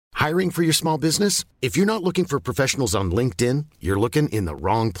Hiring for your small business? If you're not looking for professionals on LinkedIn, you're looking in the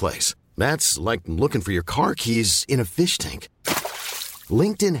wrong place. That's like looking for your car keys in a fish tank.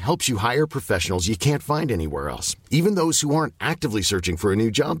 LinkedIn helps you hire professionals you can't find anywhere else, even those who aren't actively searching for a new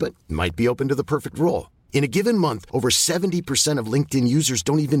job but might be open to the perfect role. In a given month, over 70% of LinkedIn users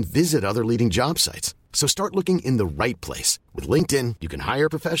don't even visit other leading job sites. So start looking in the right place. With LinkedIn, you can hire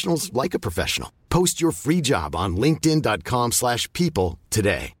professionals like a professional. Post your free job on linkedin.com/people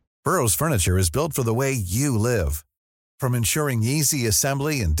today. Burrow's furniture is built for the way you live. From ensuring easy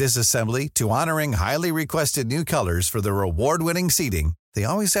assembly and disassembly to honoring highly requested new colors for their award-winning seating, they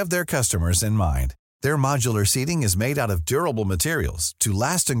always have their customers in mind. Their modular seating is made out of durable materials to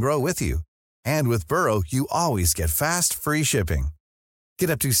last and grow with you. And with Burrow, you always get fast, free shipping.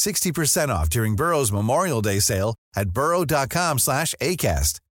 Get up to 60% off during Burrow's Memorial Day sale at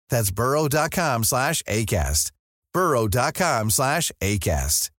burrow.com/ACAST. That's burrow.com/ACAST.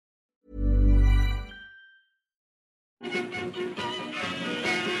 burrow.com/ACAST.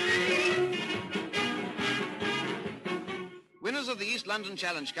 Winners of the East London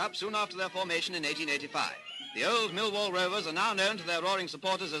Challenge Cup soon after their formation in 1885. The old Millwall Rovers are now known to their roaring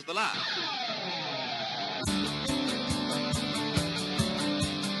supporters as the Lions.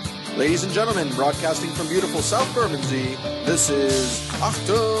 Ladies and gentlemen, broadcasting from beautiful South Bermondsey, this is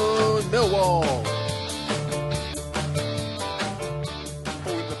Achtung Millwall.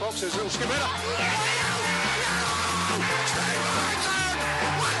 Oh, in the box, there's a little skip header.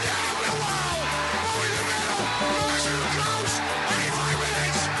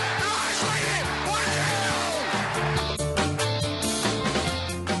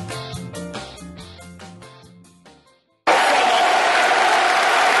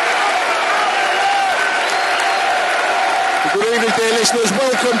 Good evening, dear listeners.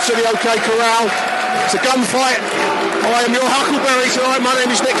 Welcome to the OK Corral. It's a gunfight. I am your Huckleberry tonight. My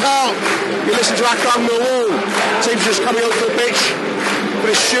name is Nick Hart. You listen to Achtung Millwall. Teams just coming onto the pitch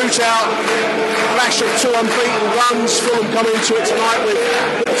with a shootout. Flash of 2 unbeaten runs. Fulham coming into it tonight with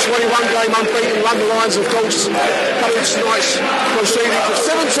 21-game unbeaten run. The Lions, of course, coming into tonight's proceedings with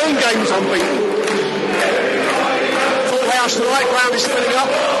 17 games unbeaten. Full house tonight. Ground is filling up.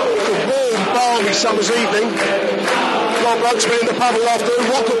 It's a warm, balmy summer's evening. Got blokes in the pub all afternoon.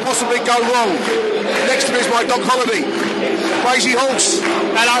 What could possibly go wrong? Next to me is my Doc Holiday. Crazy Hawks.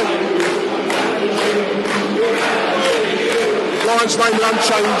 Hello. Lions name and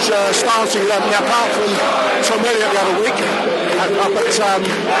unchanged starting now, apart from Tom Elliott the other week. Up at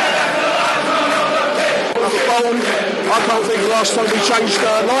Bolton. I can't think of the last time we changed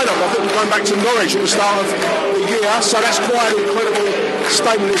line-up. I think we're going back to Norwich at the start of the year. So that's quite an incredible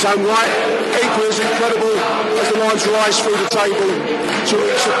statement in its own right. Equally as incredible as the Lions rise through the table to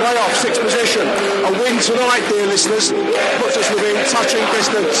reach the playoff 6th position. A win tonight, dear listeners, puts us within touching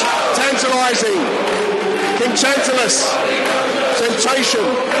distance. Tantalising. King Tantalus. Temptation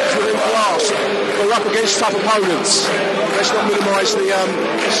is within grasp. We're up against tough opponents. Let's not minimise the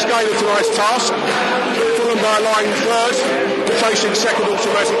scale of tonight's task. Fulham by lying third, chasing second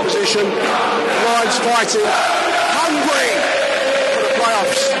automatic position. Lions fighting, hungry for the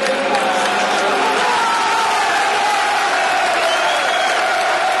playoffs.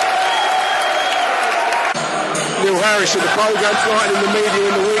 Neil Harris in the programme tonight in the media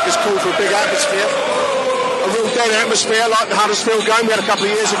in the week has called for a big atmosphere. A real dead atmosphere like the Huddersfield game we had a couple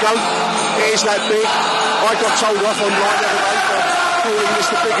of years ago. It is that big. I got told off online the other day for calling this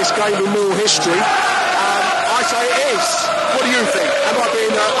the biggest game in Mill history. I say it is. What do you think? Am I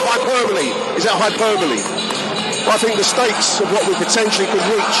being hyperbole? Is that hyperbole? I think the stakes of what we potentially could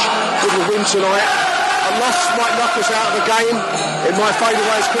reach with the win tonight. A loss might knock us out of the game. It might fade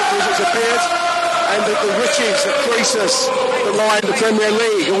away as quickly as it's appeared. And the riches that Croesus, the Lion, the Premier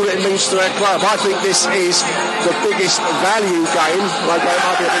League, all that it means to our club. I think this is the biggest value game. Okay, it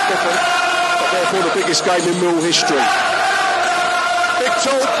might be a bit different, but therefore the biggest game in Mill history. Big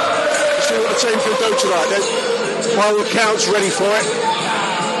talk. Let's see what the team can do tonight then. By all accounts, ready for it.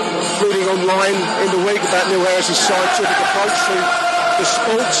 Reading online in the week about Neil Harris's scientific approach to the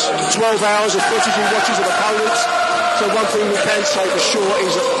sports. 12 hours of footage he watches of opponents. So one thing we can say for sure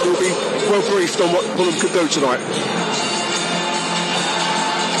is that we'll be well briefed on what Fulham could do tonight.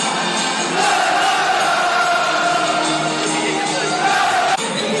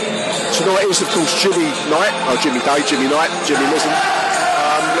 Tonight is, of course, Jimmy night, Jimmy Day, Jimmy night, Jimmy Mizzen.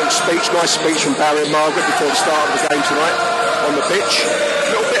 Little speech, nice speech from Barry and Margaret before the start of the game tonight on the pitch. A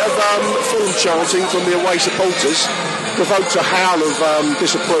little bit of Fulham chanting from the away supporters. Provoked a howl of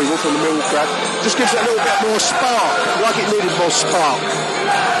disapproval from the Mill crowd. Just gives it a little bit more spark, like it needed more spark.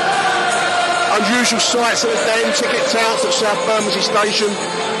 Unusual sights at the Den, ticket touts at South Bermondsey Station.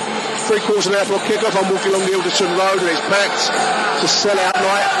 3/4 an hour for a kick-off. I'm walking along the Ilderton Road and it's packed. It's a sell-out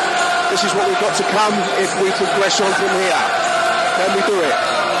night. This is what we've got to come if we progress on from here. Can we do it?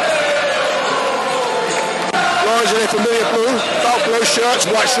 Lions in their familiar blue, dark blue shirts,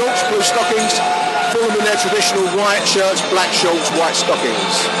 white shorts, blue stockings. Fulham in their traditional white shirts, black shorts, white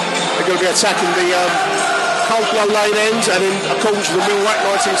stockings. They're going to be attacking the Coldblow Lane end, and in accordance with the Mill Act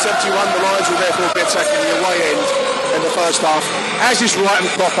 1971, the Lions will therefore be attacking the away end in the first half, as is right and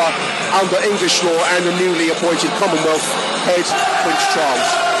proper under English law and the newly appointed Commonwealth head, Prince Charles.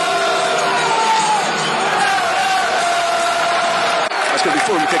 That's going to be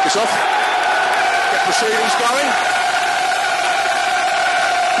Fulham to kick us off. Get proceedings going.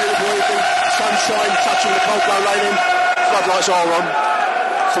 Beautiful evening, sunshine touching the Coldblow Lane end. Floodlights are on.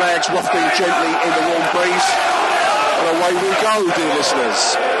 Flags wafting gently in the warm breeze. And away we go, dear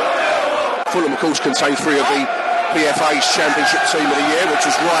listeners. Fulham, of course, contain 3 of the PFA's Championship Team of the Year, which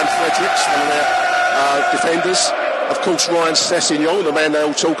was Ryan Fredericks, one of their defenders. Of course, Ryan Sessegnon, the man they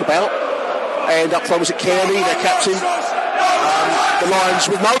all talk about. And up front was it Kearney, their captain. The Lions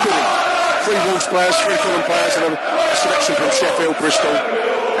with nobody. 3 Wolves players, 3 Fulham players, and a selection from Sheffield, Bristol,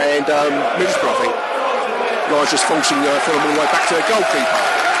 and Middlesbrough, I think. Lions just forcing Fulham all the way back to their goalkeeper.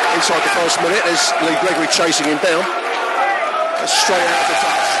 Inside the first minute, there's Lee Gregory chasing him down. Straight out of the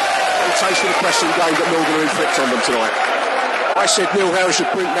touch. A taste of the pressing game that Morgan will inflict on them tonight. I said Neil Harris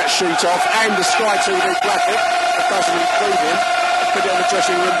should print that sheet off, and the Sky TV graphic that doesn't include him, put it on the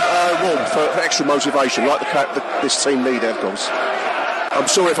dressing room wall for extra motivation, like this team need, of course. I'm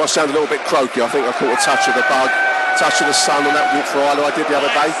sorry if I sound a little bit croaky. I think I caught a touch of the bug, touch of the sun on that walk for Isla I did the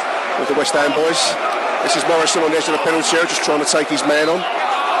other day with the West Ham boys. This is Morrison on the edge of the penalty area, just trying to take his man on.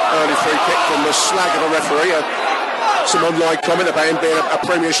 Early free kick from the slag of a referee. Some online comment about him being a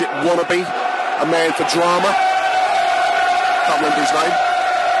Premiership wannabe, a man for drama. Can't remember his name,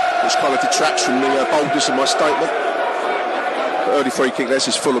 which kind of detracts from the boldness of my statement. But early free kick, this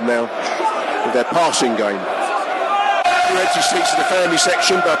is Fulham now with their passing game. 2 empty seats in the family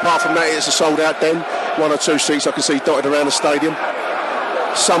section, but apart from that, it's a sold-out den. 1 or 2 seats I can see dotted around the stadium.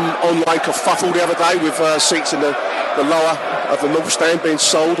 Some online kerfuffle the other day with seats in the lower of the North Stand being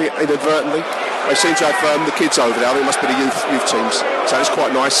sold inadvertently. They seem to have the kids over there. I think it must be the youth teams. So it's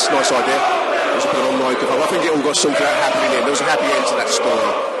quite nice idea. There's a bit of online kerfuffle. I think it all got sorted out happily in. There was a happy end to that story,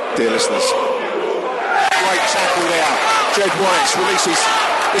 dear listeners. Great tackle there. Jed Wallace releases.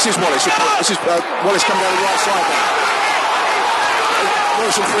 This is Wallace. This is Wallace coming down the right side now.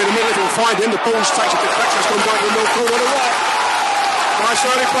 Morrison free in the middle. If he'll find him, the ball's takes a deflection. It's gone down to the middle corner on the right. Nice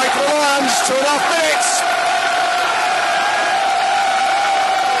early play for the Lions. 2.5 minutes.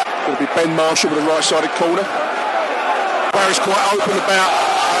 Going to be Ben Marshall with the right-sided corner. Barry's quite open about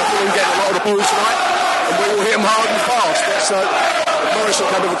Fulham getting a lot of the balls tonight, and we will hit them hard and fast. That's Morrison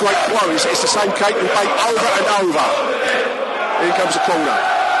came with a great quote. It's the same cake we bake over and over. Here comes the corner.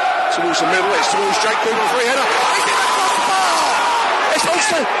 Towards the middle. It's towards Jake Cooper, free-header. It's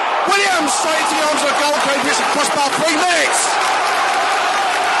also Williams straight into the arms of the goalkeeper. It's a crossbar. 3 minutes.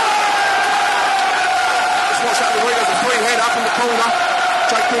 What's happening? There's a free head up in the corner.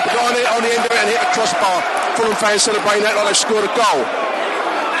 Jake Cooper got on the end of it and hit the crossbar. Fulham fans celebrating that like they've scored a goal.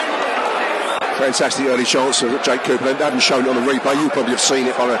 Fantastic early chance of Jake Cooper. They haven't shown it on the replay. You probably have seen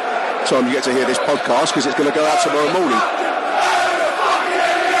it by the time you get to hear this podcast, because it's going to go out tomorrow morning.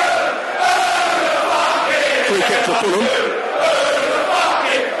 Free kick for Fulham.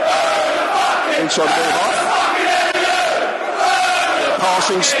 Inside the middle half.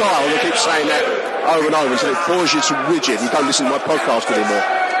 Passing style, they keep saying that over and over until it bores you to rigid. You don't listen to my podcast anymore.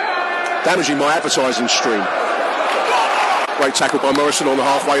 Damaging my advertising stream. Great tackle by Morrison on the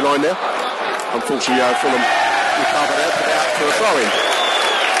halfway line there. Unfortunately, Fulham recovered there, put out for a throw-in.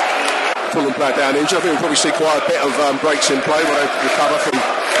 Fulham player down injured. I think we'll probably see quite a bit of breaks in play where they recover from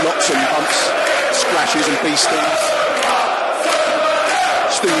knocks and bumps, scratches and bee stings,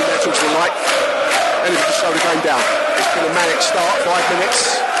 stinging metals and the like. Anything to slow the game down. It's been a manic start, 5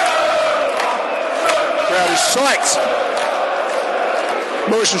 minutes. Crowd is psyched.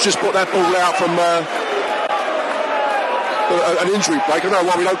 Morrison's just put that ball out from an injury break. I don't know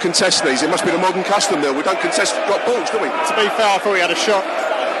why we don't contest these. It must be the modern custom there. We don't contest drop balls, do we? To be fair, I thought he had a shot.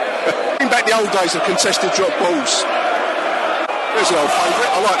 Bring back the old days of contested drop balls. There's an old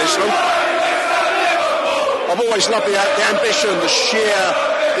favourite. I like this one. I've always loved the ambition,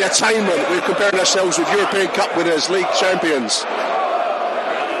 the attainment. We're comparing ourselves with European Cup winners, league champions,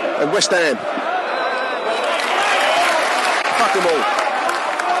 and West Ham. Fuck them all.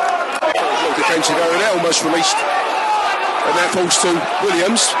 A little defensive area there, almost released. And that falls to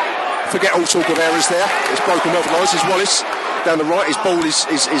Williams. Forget all talk of errors there. It's broken off lines. It's Wallace. down the right. His ball hits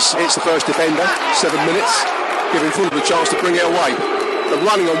the first defender. 7 minutes, giving Fulham a chance to bring it away. They're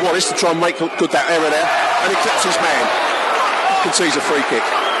running on Wallace to try and make good that error there, and he clips his man. Concedes a free kick.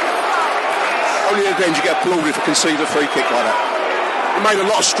 Only again you get applauded for conceding a free kick like that. He made a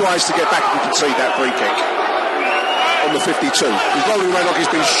lot of strides to get back and concede that free kick on the 52. He's rolling around like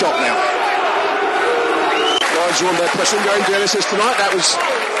he's been shot now. Lions are on their pressing game, Genesis tonight. That was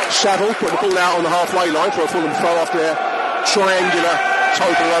Saville putting the ball out on the halfway line for a Fulham throw after their triangular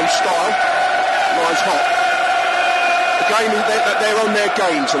Toblerone style. Lions hot. The game, they're on their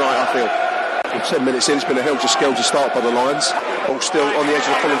game tonight, I feel. 10 minutes in, it's been a helter-skelter start by the Lions. Ball still on the edge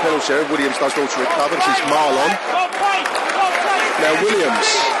of the Fulham penalty area. Williams does well to recover. This is Marlon. Now Williams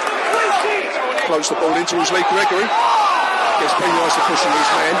floats the ball in towards Lee Gregory. Gets penalised for pushing his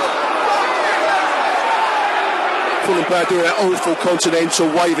man. Fulham player doing that awful continental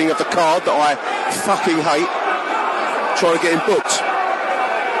waving of the card that I fucking hate. Trying to get him booked.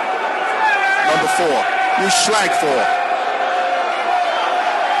 Number 4. You slag 4.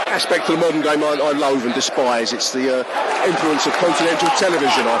 Aspect of the modern game I loathe and despise. It's the influence of continental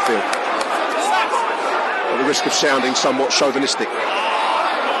television, I feel. At the risk of sounding somewhat chauvinistic.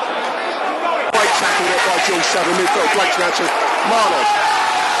 Great tackle there by George Saville, midfield. Breaks now to Marlon.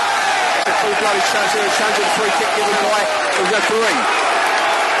 The full-blooded chance of the free kick given by the referee.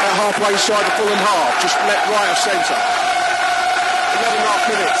 At halfway inside the Fulham half, just left right of centre.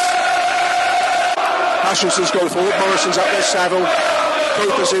 11.5 minutes. Hutchinson's gone forward, Morrison's up there, Saville.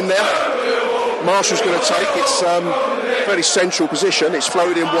 Cooper's in there. Marshall's going to take. It's a very central position. It's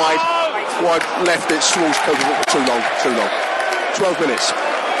floated in wide left. It's towards Cooper. Too long. 12 minutes.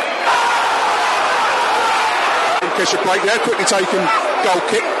 Catch a break there. Quickly taken goal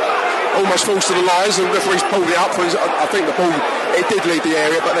kick. Almost falls to the Lions. The referee's pulled it up. I think the ball, it did leave the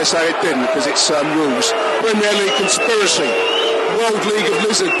area, but they say it didn't because it's rules. Premier League conspiracy. World League of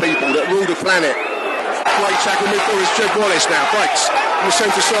Lizard people that rule the planet. Great tackle midfield is Jed Wallace now. Breaks in the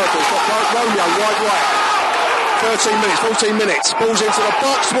centre circle. Romeo wide right. 13 minutes, 14 minutes. Balls into the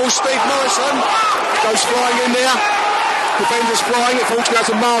box. Towards Steve Morrison. Goes flying in there. Defenders flying. It falls down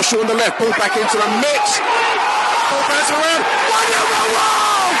to Marshall on the left. Ball back into the mix. Ball bounce around. 1-0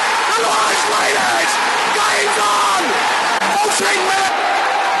 wall. The Lions lead it. Game's on. 14 minutes.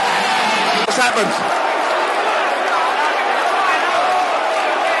 What's happened?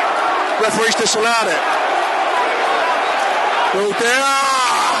 Referees disallowed it. Well, there.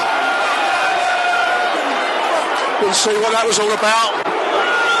 Couldn't see what that was all about.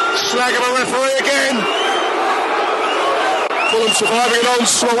 Slag of a referee again. Fulham surviving an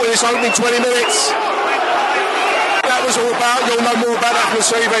onslaught in this opening 20 minutes. That was all about. You'll know more about that from the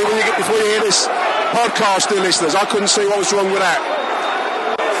TV before you hear this podcast, dear listeners. I couldn't see what was wrong with that.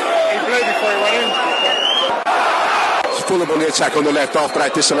 He blew before he went in. Fulham on the attack on the left after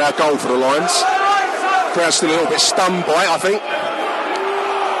that disallowed goal for the Lions. Crowd's still a little bit stunned by it, I think.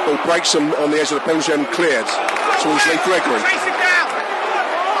 Ball breaks on the edge of the penalty and cleared towards Lee Gregory.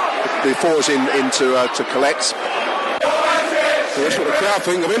 The four's in to collect. So that's what the crowd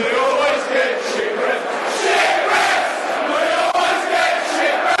think of him.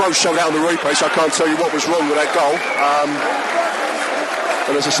 Both showed out on the replay, so I can't tell you what was wrong with that goal.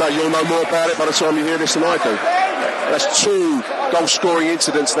 And as I say, you'll know more about it by the time you hear this than I do. That's 2 goal-scoring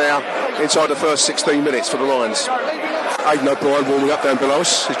incidents now inside the first 16 minutes for the Lions. Aidan O'Brien warming up down below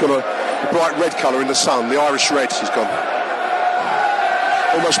us. He's got a bright red colour in the sun, the Irish red he's gone.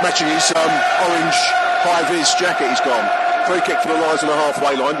 Almost matching his orange high-vis jacket he's gone. Free kick for the Lions on the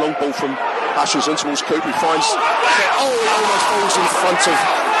halfway line. Long ball from Hutchinson towards Cooper. He finds... he almost falls in front of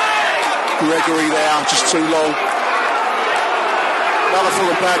Gregory there. Just too long. Another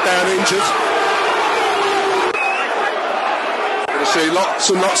Fulham player down injured. See lots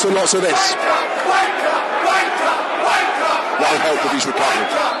and lots and lots of this. That'll help with his recovery.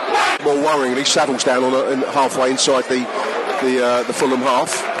 More worryingly, Saville's down on halfway inside the Fulham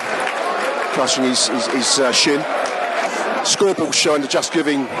half, crushing his shin. Scoreboard showing the Just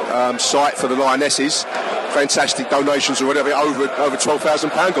Giving site for the Lionesses. Fantastic donations already. Over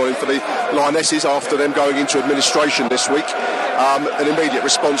 £12,000 gone in for the Lionesses after them going into administration this week. An immediate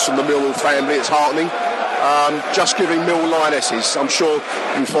response from the Millwall family. It's heartening. Just Giving Millwall Lionesses. I'm sure you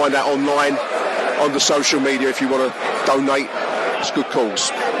can find that online on the social media if you want to donate. It's good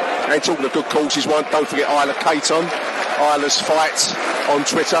cause. And talking of good causes, don't forget Isla Caton. Isla's fight on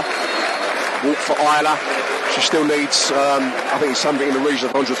Twitter. Walk for Isla. She still needs, I think it's something in the region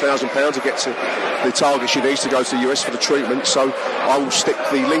of £100,000 to get to the target she needs to go to the US for the treatment. So I will stick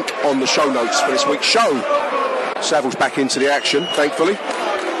the link on the show notes for this week's show. Saville's back into the action, thankfully.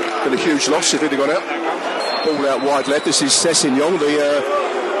 Been a huge loss if he'd have gone out. Ball out wide left. This is Sessegnon, the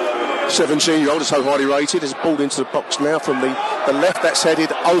 17-year-old, is so highly rated. Is balled into the box now from the left. That's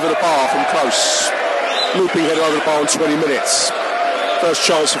headed over the bar from close. Looping header over the bar in 20 minutes. First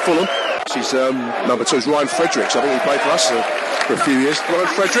chance for Fulham. This is number 2 is Ryan Fredericks. I think he played for us for a few years. Ryan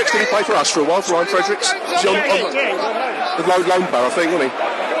Fredericks, did he play for us for a while? Ryan Fredericks? Is he on the loan player, I think, wasn't he?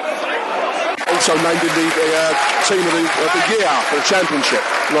 Also named in the team of the year for the championship,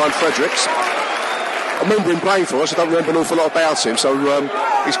 Ryan Fredericks. I remember him playing for us. I don't remember an awful lot about him, so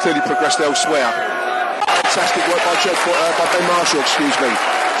he's clearly progressed elsewhere. Fantastic work by Ben Marshall,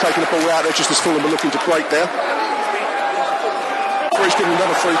 taking the ball out there just as Fulham were looking to break there. He's given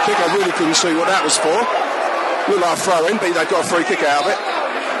another free kick. I really couldn't see what that was for. Looked like a throw-in, but they got a free kick out of it.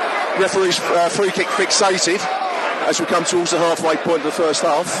 Referee's free kick fixated as we come towards the halfway point of the first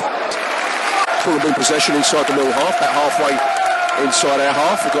half. Fulham in possession inside the Mill half, about halfway inside our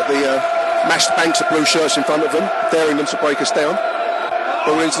half. We've got the massed banks of blue shirts in front of them, daring them to break us down.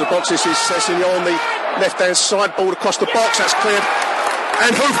 Ball into the box. This is Sessegnon on the left-hand side. Ball across the box. That's cleared.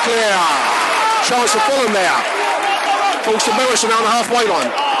 And hoof clear. Chance for Fulham there. Falls to Morrison on the halfway line.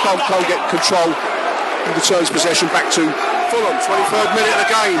 Can't get control. And returns possession back to Fulham. 23rd minute of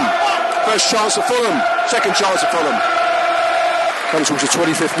the game. First chance for Fulham. Second chance for Fulham. Comes towards the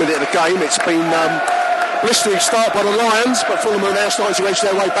 25th minute of the game. It's been blistering start by the Lions, but Fulham are now starting to edge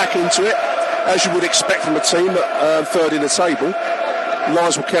their way back into it, as you would expect from a team that third in the table. The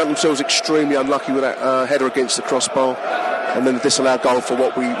Lions will count themselves extremely unlucky with that header against the crossbar, and then the disallowed goal for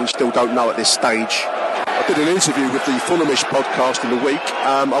what we still don't know at this stage. I did an interview with the Fulhamish podcast in the week.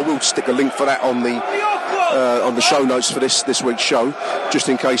 I will stick a link for that on the show notes for this week's show, just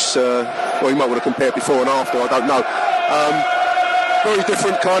in case. Well, you might want to compare before and after. I don't know. Very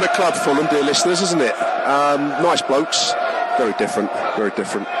different kind of club, Fulham, dear listeners, isn't it? Nice blokes. Very different. Very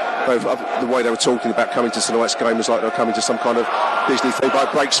different. The way they were talking about coming to tonight's game was like they were coming to some kind of Disney thing. But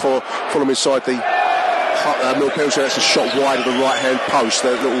it breaks for Fulham inside the Mill penalty. That's a shot wide of the right-hand post.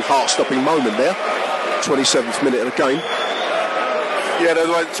 There's a little heart-stopping moment there. 27th minute of the game. Yeah, they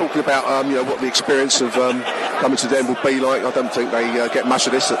were talking about what the experience of coming to them would be like. I don't think they get much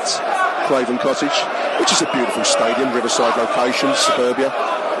of this at Craven Cottage, which is a beautiful stadium, riverside location, suburbia,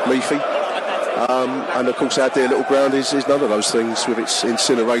 leafy. And of course our dear little ground is none of those things, with its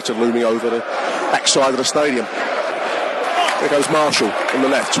incinerator looming over the backside of the stadium. There goes Marshall on the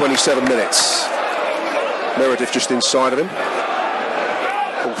left, 27 minutes. Meredith just inside of him.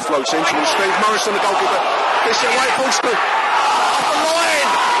 Ball floats in towards Steve Morrison, the goalkeeper. Gets it away, falls to off the line.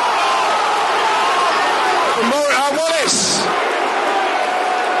 Wallace.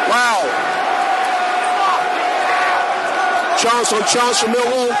 Wow. Chance on chance for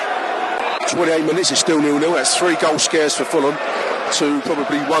Millwall. 28 minutes, it's still 0-0. That's 3 goal scares for Fulham to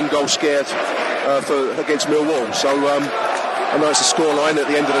probably 1 goal scared against Millwall. So I know it's a scoreline at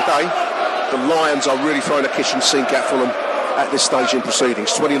the end of the day. The Lions are really throwing a kitchen sink at Fulham at this stage in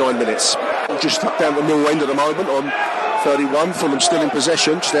proceedings. 29 minutes. Just tucked down the Mill end at the moment on 31. Fulham still in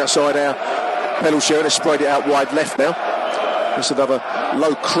possession, just outside our penalty area. They sprayed it out wide left now. There's another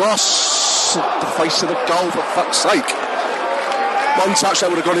low cross. The face of the goal, for fuck's sake. One touch that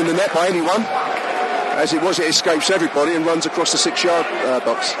would have gone in the net by anyone. As it was, it escapes everybody and runs across the 6-yard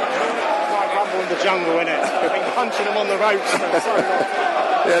box. Like Rumble in the Jungle, isn't it? They've been punching them on the ropes.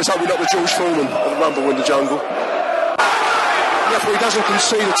 Yeah, it's like we got the George Foreman at the Rumble in the Jungle. The referee doesn't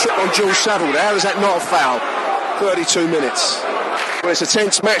concede a trip on George Saville there. How is that not a foul? 32 minutes. Well, it's a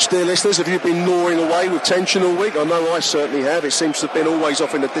tense match, dear listeners. Have you been gnawing away with tension all week? I know I certainly have. It seems to have been always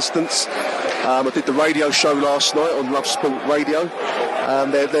off in the distance. I did the radio show last night on Love Sport Radio.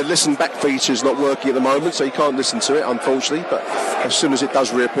 Their listen back feature's not working at the moment, so you can't listen to it, unfortunately. But as soon as it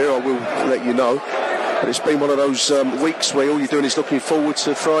does reappear, I will let you know. But it's been one of those weeks where all you're doing is looking forward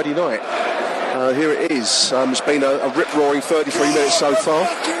to Friday night. Here it is. It's been a rip-roaring 33 minutes so far.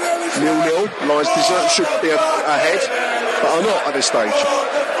 0-0. Lions should be ahead, but are not at this stage.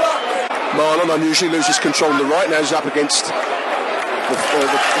 Marlon unusually loses control on the right. Now he's up against the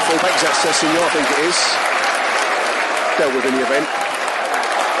fullback. Is that Sessegnon? I think it is. Dealt with in the event.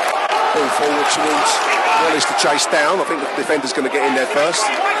 Ball forward towards Wallace to chase down. I think the defender's going to get in there first.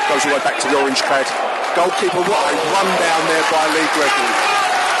 Goes all the way back to the orange-clad goalkeeper. What a run down there by Lee Gregory.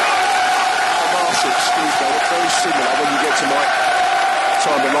 Marshall, excuse me, very similar when you get to my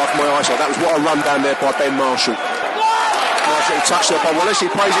time of life, my eyesight. That was what a run down there by Ben Marshall. Nice little touch there by Wallace. He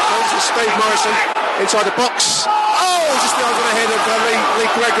plays it forward to Steve Morrison inside the box. Oh, just over the head of Lee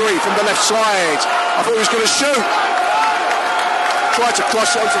Gregory from the left side. I thought he was going to shoot. Tried to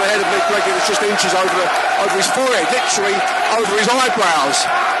cross it onto the head of Lee Gregory. It was just inches over his forehead, literally over his eyebrows.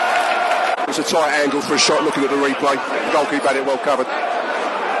 It's a tight angle for a shot looking at the replay. The goalkeeper had it well covered.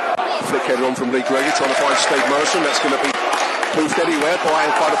 Flick header on from Lee Gregory trying to find Steve Merson. That's going to be poofed anywhere by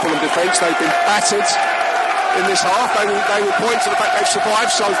the Fulham defence. They've been battered in this half. They will point to the fact they've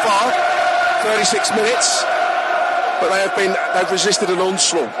survived so far. 36 minutes. But they've resisted an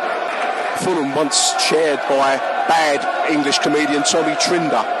onslaught. Fulham once chaired by bad English comedian Tommy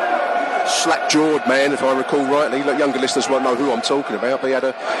Trinder. Slack-jawed man, if I recall rightly. Younger listeners won't know who I'm talking about, but he had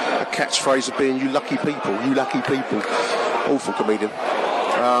a catchphrase of being, you lucky people. Awful comedian.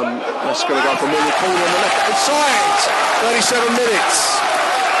 That's going to go from the corner on the left-hand side. 37 minutes.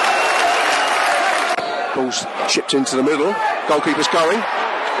 Ball's chipped into the middle. Goalkeeper's going.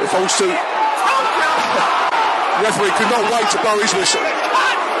 It falls to... The referee could not wait to blow his whistle.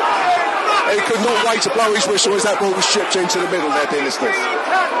 He could not wait to blow his whistle as that ball was chipped into the middle there, dear listeners.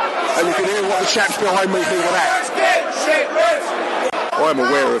 And you can hear what the chaps behind me think of that. I'm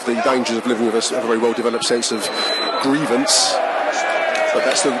aware of the dangers of living with a very well-developed sense of grievance, but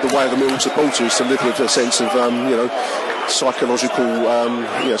that's the way of the Millwall supporter, is to live with a sense of, psychological,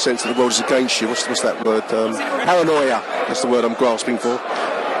 sense that the world is against you. What's that word? Paranoia. That's the word I'm grasping for.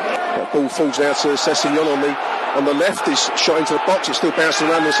 That ball falls now to Sessegnon on the left. Is shot into the box. It's still bouncing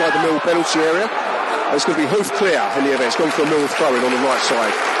around inside the Millwall penalty area. And it's going to be hoof clear in the event. It's gone for a Millwall throw-in on the right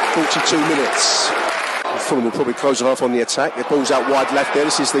side. 42 minutes. Fulham will probably close it off on the attack. The ball's out wide left there.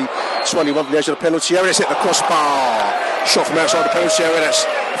 This is the 21 from the edge of the penalty area. It's hit the crossbar. Shot from outside the penalty area. That's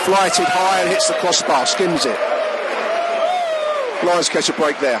flighted high and hits the crossbar. Skims it. Lions catch a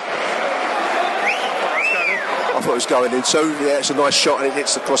break there. I thought it was going in too. Yeah, it's a nice shot and it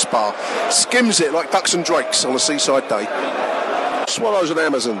hits the crossbar. Skims it like ducks and drakes on a seaside day. Swallows and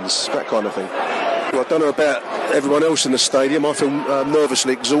Amazons, that kind of thing. I don't know about everyone else in the stadium. I feel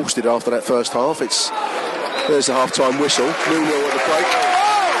nervously exhausted after that first half. There's the half-time whistle. 0-0 at the break.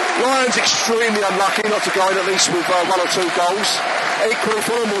 Lions extremely unlucky not to go in at least with 1 or 2 goals. Equally,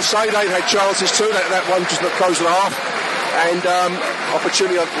 Fulham will say they've had chances too. That one just closed the half. And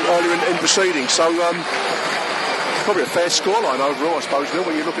opportunity earlier in proceedings. So probably a fair scoreline overall, I suppose, Neil,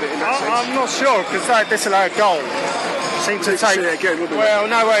 when you look at it in that sense. I'm not sure, because that disallowed goal seemed to take... It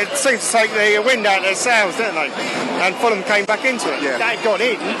seemed to take the wind out of their sails, didn't they? And Fulham came back into it. Yeah. That got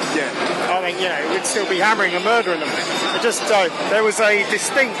in. Yeah. I think, we'd still be hammering and murdering them. It just, there was a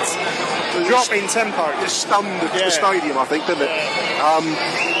distinct drop in tempo. It stunned the stadium, I think, didn't it?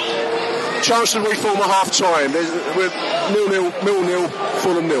 Chance to reform at half-time. We're 0-0, 0-0,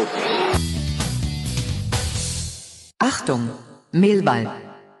 Fulham 0. Achtung, Mehlball.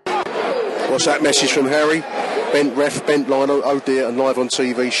 What's that message from Harry? Bent ref, bent line, oh dear, and live on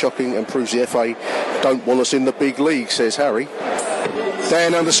TV, shocking, and proves the FA don't want us in the big league, says Harry.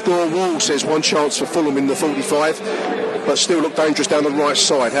 Dan_Wall says 1 chance for Fulham in the 45, but still look dangerous down the right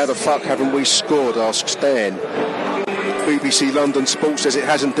side. How the fuck haven't we scored, asks Dan. BBC London Sports says it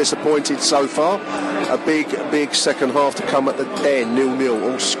hasn't disappointed so far. A big second half to come at the Den,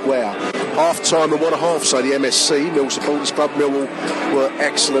 0-0, all square. Half-time and what a half, say the MSC, Mill Supporters Club. Millwall were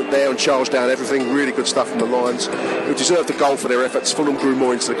excellent there and Charles down everything. Really good stuff from the Lions, who deserved a goal for their efforts. Fulham grew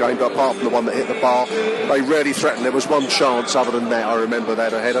more into the game, but apart from the one that hit the bar, they rarely threatened. There was one chance other than that. I remember they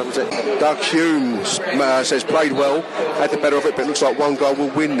had a header, was it? Doug Hume says played well, had the better of it, but it looks like 1 goal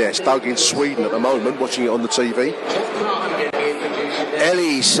will win there. It's Doug in Sweden at the moment, watching it on the TV.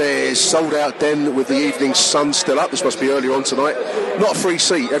 Ellie says sold out Den with the evening sun still up. This must be earlier on tonight. Not a free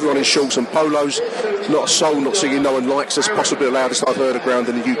seat, everyone in shorts and polos. Not a soul, not singing No One Likes Us. Possibly the loudest I've heard of ground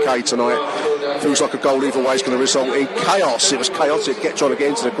in the UK tonight. Feels like a goal either way is going to result in chaos. It was chaotic trying to get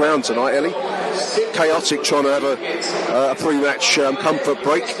into the ground tonight, Ellie. Chaotic trying to have a pre-match comfort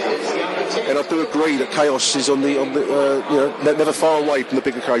break. And I do agree that chaos is on the never far away from the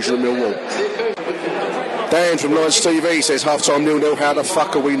big occasion at Millwall. Dan from Lions TV says half-time 0-0, how the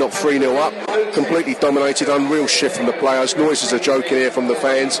fuck are we not 3-0 up? Completely dominated, unreal shift from the players. Noises are joking here from the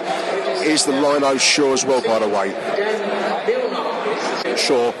fans. Is the Lino sure as well, by the way?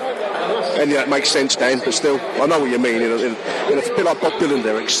 Sure. And that makes sense, Dan, but still, I know what you mean. In a bit like Bob Dylan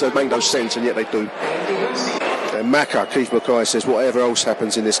lyrics, they make no sense, and yet they do. And Macca, Keith Mackay says, whatever else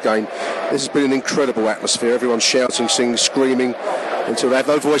happens in this game, this has been an incredible atmosphere. Everyone's shouting, singing, screaming, until they have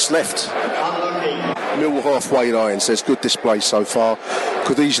no voice left. Millwall halfway line says good display so far,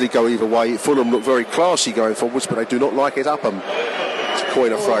 could easily go either way. Fulham look very classy going forwards, but they do not like it up 'em, to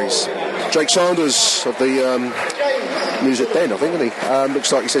coin a phrase. Jake Sanders of the News at Den, I think,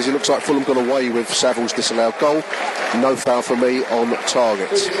 isn't he? Looks like Fulham got away with Saville's disallowed goal. No foul for me on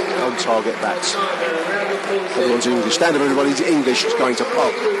target. On target that. Everyone's English. Standard everybody's English is going to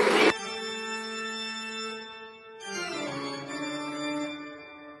pub.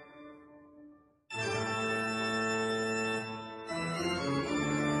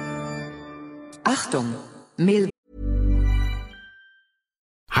 Achtung, Mail.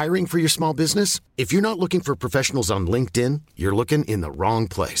 Hiring for your small business? If you're not looking for professionals on LinkedIn, you're looking in the wrong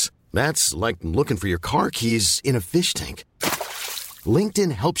place. That's like looking for your car keys in a fish tank.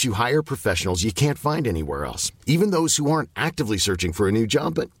 LinkedIn helps you hire professionals you can't find anywhere else, even those who aren't actively searching for a new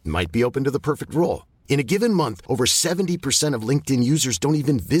job but might be open to the perfect role. In a given month, over 70% of LinkedIn users don't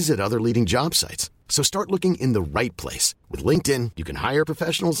even visit other leading job sites. So start looking in the right place. With LinkedIn, you can hire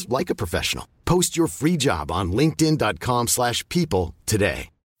professionals like a professional. Post your free job on linkedin.com/people today.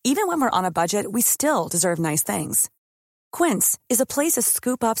 Even when we're on a budget, we still deserve nice things. Quince is a place to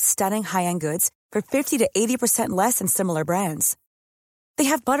scoop up stunning high-end goods for 50 to 80% less than similar brands. They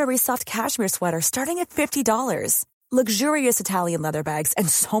have buttery soft cashmere sweaters starting at $50, luxurious Italian leather bags, and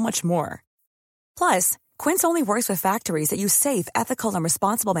so much more. Plus, Quince only works with factories that use safe, ethical, and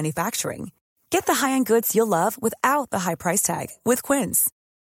responsible manufacturing. Get the high-end goods you'll love without the high price tag with Quince.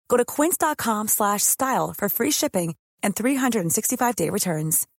 Go to quince.com/style for free shipping and 365-day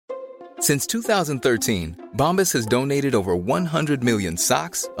returns. Since 2013, Bombas has donated over 100 million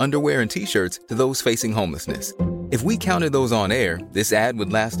socks, underwear, and T-shirts to those facing homelessness. If we counted those on air, this ad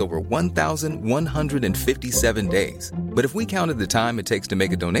would last over 1,157 days. But if we counted the time it takes to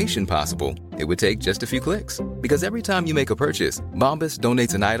make a donation possible, it would take just a few clicks. Because every time you make a purchase, Bombas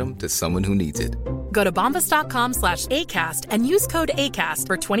donates an item to someone who needs it. Go to bombas.com/ACAST and use code ACAST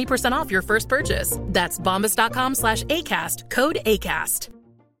for 20% off your first purchase. That's bombas.com/ACAST, code ACAST.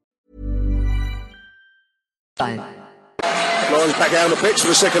 Lions back out on the pitch for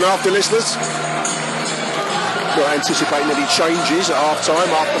the second half, dear listeners. Not anticipating any changes at half time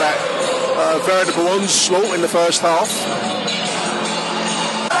after that veritable onslaught in the first half.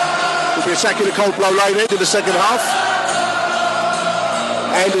 We'll be attacking the cold blow lane end in the second half.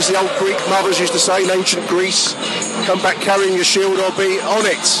 And as the old Greek mothers used to say in ancient Greece, come back carrying your shield or be on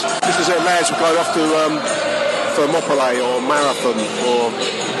it. Just as their lads were going off to Thermopylae or Marathon or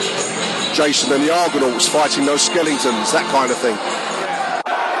Jason and the Argonauts fighting those skeletons, that kind of thing.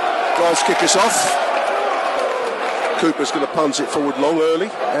 Lions kick us off. Cooper's going to punt it forward long early,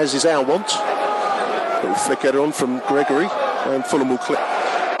 as is our want. Little flick header on from Gregory, and Fulham will clip.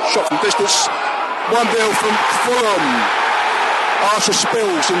 Shot from distance, 1-0 from Fulham. Archer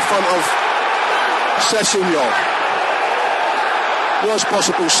spills in front of Sessegnon. Worst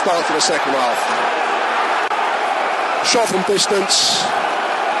possible start to the second half. Shot from distance.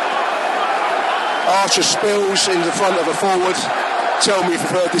 Archer spills in the front of a forward. Tell me if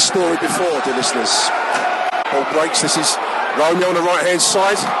you've heard this story before, dear listeners. Ball breaks. This is Romeo on the right-hand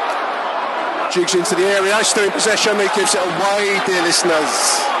side. Jigs into the area. Still in possession. He gives it away, dear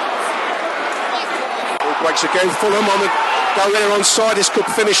listeners. Ball breaks again. Fulham on the go there on side. This could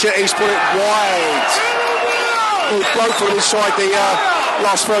finish it. He's put it wide. Ball broke from inside the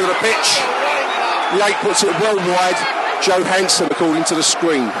last third of the pitch. Yate puts it well wide. Joe Hansen, according to the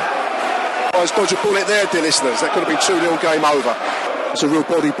screen. Lions dodge a bullet there, dear listeners. That could have been 2-0 game over. It's a real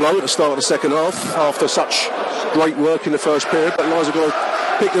body blow at the start of the second half after such great work in the first period. But Lions have got to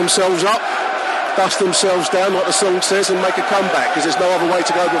pick themselves up, dust themselves down, like the song says, and make a comeback, because there's no other way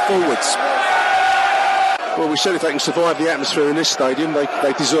to go but forwards. Well, we said if they can survive the atmosphere in this stadium,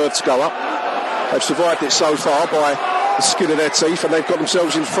 they deserve to go up. They've survived it so far by the skin of their teeth, and they've got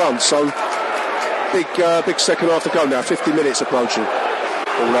themselves in front. So big second half to go now. 50 minutes approaching.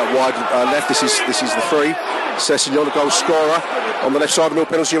 All out wide left. This is the free. Sessegnon, the goal scorer, on the left side of the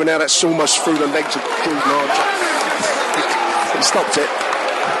middle penalty area now. That's almost through the legs of Jordan Archer. He stopped it.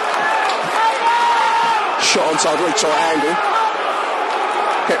 Shot on side, very tight angle.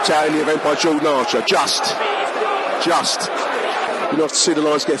 Kept out in the event by Jordan Archer. Just. You have to see the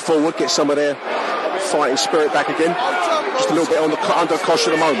Lions get forward, get some of their fighting spirit back again. Just a little bit under cosh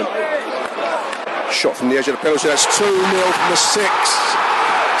at the moment. Shot from the edge of the penalty. That's 2-0 from the 6.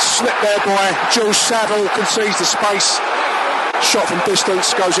 Slip there by Jules Saville, concedes the space. Shot from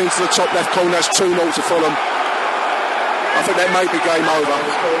distance, goes into the top left corner. That's 2-0 to Fulham. I think that may be game over.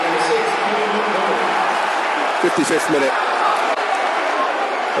 55th minute.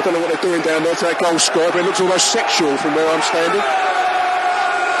 I don't know what they're doing down there to that goal scorer, but it looks almost sexual from where I'm standing.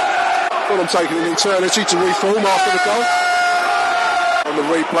 Fulham taking an eternity to reform after the goal. On the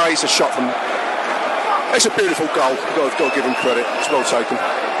replay, it's a shot from... It's a beautiful goal. You've got to give him credit. It's well taken.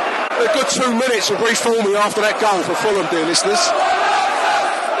 A good 2 minutes of reforming after that goal for Fulham, dear listeners.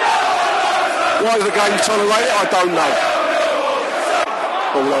 Why the game tolerate it, I don't know.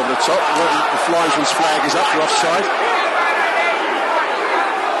 Ball over the top. The linesman's flag is up for offside.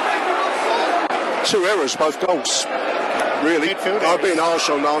 2 errors, both goals. Really? I've been harsh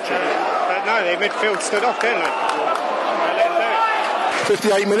on Archer. No, the midfield stood off, didn't they?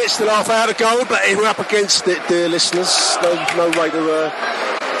 58 minutes, still half hour to go, but we're up against it, dear listeners. No way to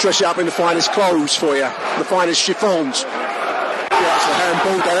dress it up in the finest clothes for you, the finest chiffons. Yeah, it's a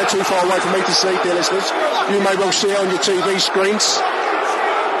handball down there, too far away for me to see, dear listeners. You may well see it on your TV screens.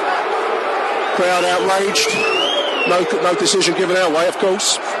 Crowd outraged. No decision given our way, of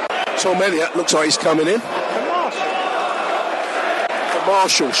course. Tom Elliott looks like he's coming in.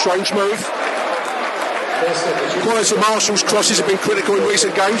 Marshall, strange move. Quality of Marshall's crosses have been critical in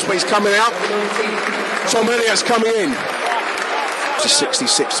recent games, but he's coming out. Tom Elliott's coming in. It's the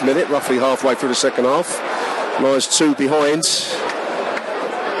 66th minute, roughly halfway through the second half. Lions 2 behind.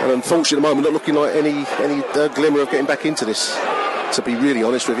 And unfortunately at the moment not looking like any glimmer of getting back into this, to be really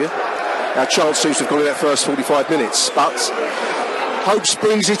honest with you. Our chance seems to have gone in that first 45 minutes, but hope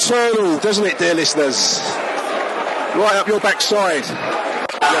springs eternal, doesn't it, dear listeners? Right up your backside.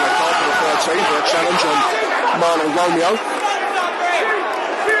 Yellow card for the 13 for a challenge on Marlon Romeo.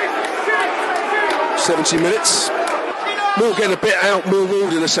 70 minutes. Moore getting a bit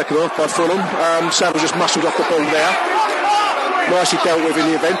out-Millwalled in the second half by Fulham. Saville just muscled off the ball there. Nicely dealt with in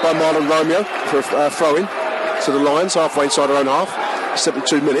the event by Marlon Romeo for a throw-in to the Lions, halfway inside their own half.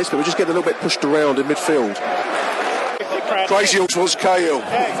 72 minutes, but we're just getting a little bit pushed around in midfield. Crazy Hill towards Cahill.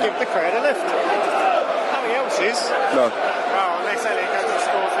 Yeah, give the crowd a lift. Nobody else is. No. Oh, unless Elliott goes and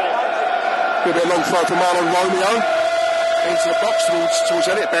scores there. Could be a long throw from Marlon Romeo. Into the box towards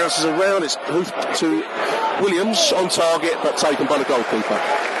Elliott, bounces around, it's hoofed to Williams, on target, but taken by the goalkeeper.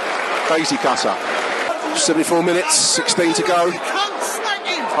 Daisy cutter. 74 minutes, 16 to go.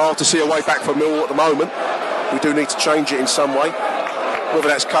 Hard to see a way back for Millwall at the moment. We do need to change it in some way. Whether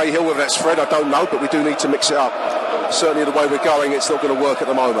that's Cahill, whether that's Fred, I don't know, but we do need to mix it up. Certainly the way we're going, it's not going to work at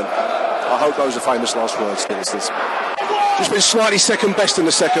the moment. I hope those are famous last words, dear listeners. Just been slightly second best in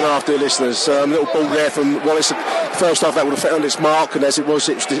the second half, dear listeners. Little ball there from Wallace. First half that would have found its mark, and as it was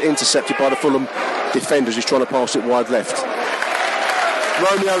intercepted by the Fulham defenders who's trying to pass it wide left.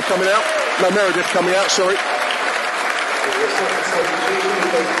 Romeo coming out. No, Meredith coming out, sorry.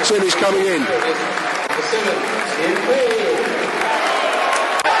 Timmy's coming in.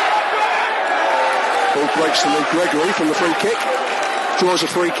 Ball breaks to Luke Gregory from the free kick. Draws a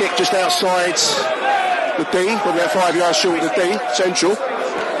free kick just outside the D, probably about 5 yards short of the D, central.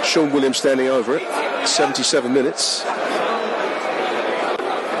 Sean Williams standing over it. 77 minutes.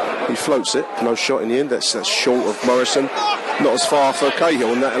 He floats it, no shot in the end. That's short of Morrison. Not as far for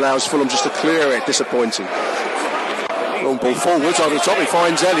Cahill, and that allows Fulham just to clear it. Disappointing. Long ball forwards over the top. He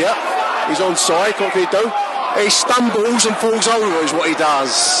finds Elliott. He's onside. What can he do? He stumbles and falls over, is what he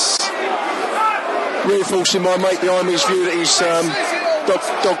does. Reinforcing my mate behind me's view that he's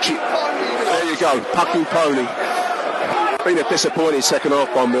dog cheap. There you go, pucking pony. Been a disappointing second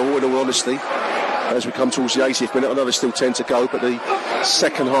half by Millwall, in all honesty. As we come towards the 80th minute, I know there's still 10 to go, but the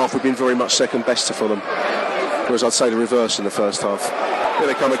second half we've been very much second best to Fulham. Whereas I'd say the reverse in the first half. Here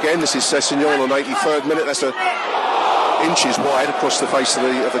they come again. This is Sessegnon on 83rd minute. That's inches wide across the face of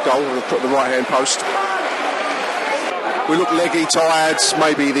the goal, the right-hand post. We look leggy, tired.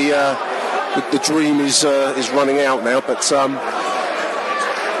 Maybe the dream is running out now, but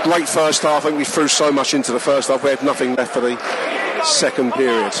great first half. I think we threw so much into the first half. We had nothing left for the second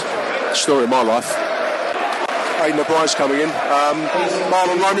period. Story of my life. Aidan O'Brien's coming in.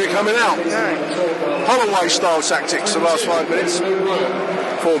 Marlon Romeo coming out. Holloway style tactics the last 5 minutes.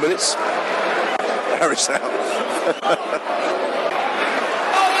 4 minutes. Harris out.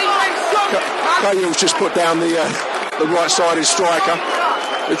 Cahill's just put down the right-sided striker.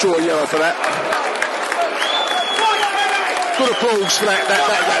 They draw a yellow for that. Good applause for that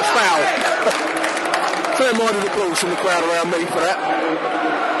foul. Fair-minded applause from the crowd around me for that.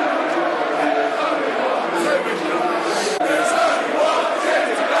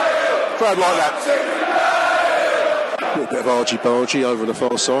 Crowd like that. A little bit of argy-bargy over on the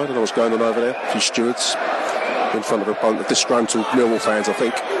far side. I don't know what's going on over there. A few stewards in front of a bunch of disgruntled Millwall fans, I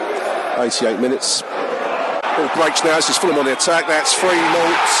think. 88 minutes. Ball breaks now. This is Fulham on the attack. That's 3-0.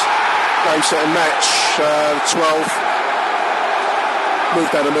 Game, set and match. 12.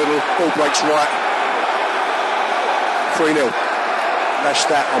 Move down the middle. Ball breaks right. 3-0. That's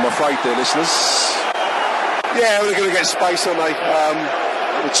that, I'm afraid, dear listeners. Yeah, they're going to get space, aren't they?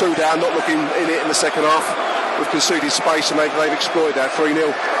 With 2 down, not looking in it in the second half. We've conceded space and they've exploited that.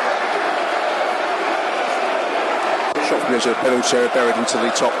 3-0. Shot from the penalty area buried into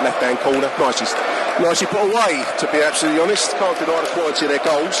the top left-hand corner. Nicely put away, to be absolutely honest. Can't deny the quality of their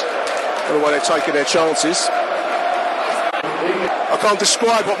goals and the way they're taking their chances. I can't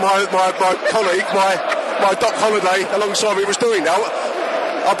describe what my colleague, my Doc Holliday alongside me was doing now.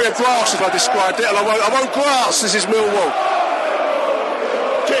 I'd be a grass if I described it, and I won't grass. This is Millwall.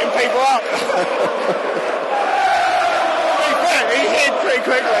 shooting people up. He hid pretty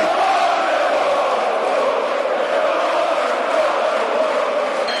quickly.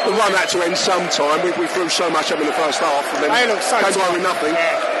 The run had to end sometime. We threw so much up in the first half, and then They looked so came away with nothing.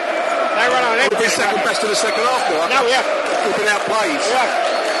 Yeah. They ran on We've everything. been second best in the second half now. No, we have. We've been outplayed. Yeah.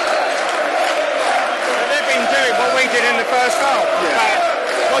 But they've been doing what we did in the first half. Yeah.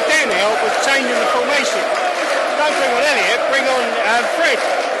 But what didn't help was changing the formation. Don't bring on Elliot, bring on Fred.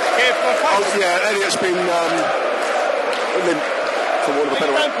 Yeah, Elliot's been for want of a better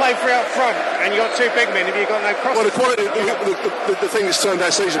You way. don't play three up front and you've got two big men if you've got no crossing. Well, the quality, the thing that's turned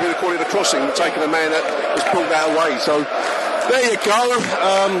out season has been the quality of the crossing, taking a man that has pulled that away. So there you go.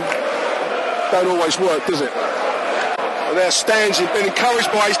 Don't always work, does it? And there stands him, been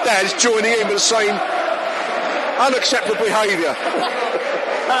encouraged by his dad, is joining in with the same unacceptable behaviour. I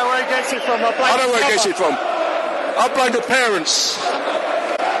don't know where he gets it from. I don't know where he gets it from. I blame the parents.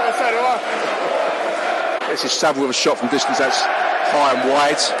 So do I. This is Saville with a shot from distance. That's high and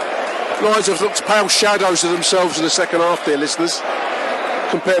wide. Lions have looked pale shadows of themselves in the second half, dear listeners,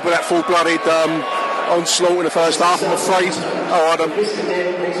 compared with that full-blooded onslaught in the first half, I'm afraid. Oh, Adam.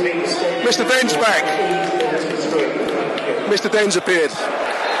 Mr. Den's back. Mr. Den's appeared.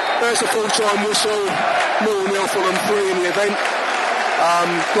 There's a full-time whistle. 0-0 Fulham, 3 in the event.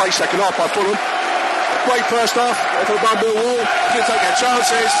 Great second half by Fulham. Great first half. For Millwall, didn't take their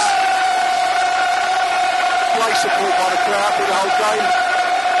chances. Great support by the crowd for the whole game.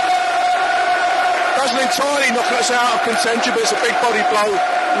 Doesn't entirely knock us out of contention, but it's a big body blow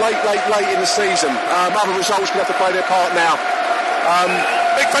late in the season. Other results can have to play their part now.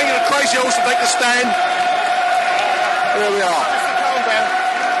 Big thank you to Crazy Horse to take the stand. There we are.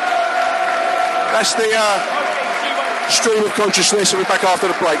 That's the stream of consciousness. We'll be back after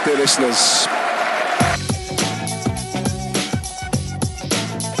the break, dear listeners.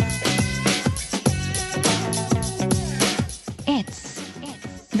 It's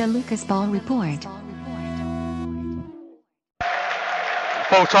the Lucas Ball Report.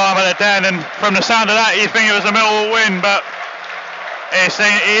 Full time at the Den, and from the sound of that, you think it was a Millwall win, but it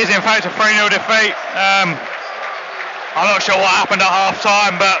is in fact a 3-0 defeat. I'm not sure what happened at half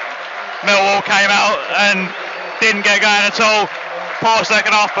time, but Millwall came out and didn't get going at all. Poor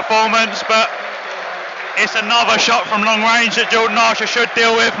second half performance, but it's another shot from long range that Jordan Archer should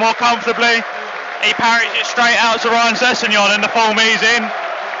deal with more comfortably. He parries it straight out to Ryan Sessegnon in the form he's in.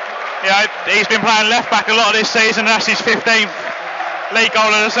 You know, he's been playing left back a lot of this season, and that's his 15th league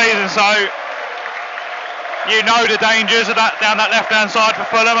goal of the season, so you know the dangers of that down that left hand side for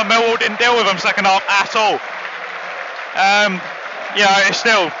Fulham, and Millwall didn't deal with them second half at all. You know, it's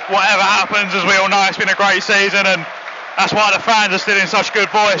still, whatever happens, as we all know, it's been a great season, and that's why the fans are still in such good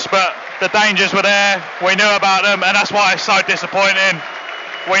voice, but the dangers were there, we knew about them, and that's why it's so disappointing.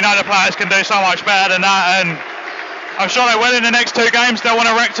 We know the players can do so much better than that, and I'm sure they will in the next two games. They'll want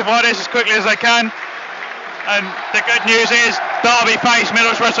to rectify this as quickly as they can. And the good news is Derby face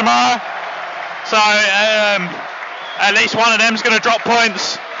Middlesbrough tomorrow, so at least one of them's going to drop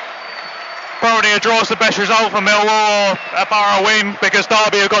points. Probably a draw's the best result for Millwall, or a Borough win, because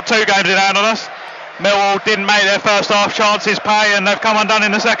Derby have got 2 games in hand on us. Millwall didn't make their first half chances pay, and they've come undone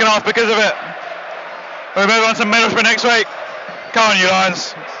in the second half because of it. We'll move on to Middlesbrough next week. Come on, you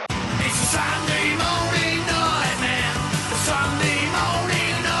Lions.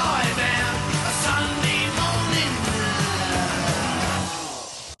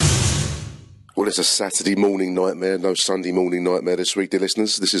 Well, it's a Saturday morning nightmare, no Sunday morning nightmare this week, dear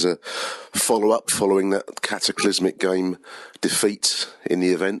listeners. This is a follow-up following that cataclysmic game defeat in the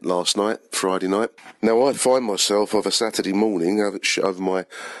event last night, Friday night. Now, I find myself of a Saturday morning over my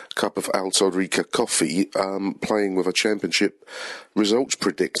cup of Alto Rica coffee, playing with a championship results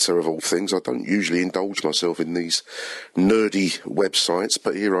predictor of all things. I don't usually indulge myself in these nerdy websites,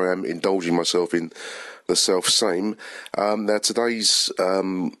 but here I am indulging myself in the self-same. Now, today's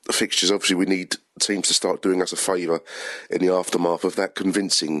fixtures, obviously we need teams to start doing us a favour in the aftermath of that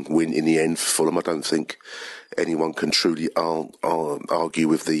convincing win in the end for Fulham. I don't think anyone can truly argue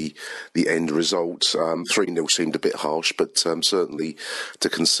with the end result. 3-0 seemed a bit harsh, but certainly to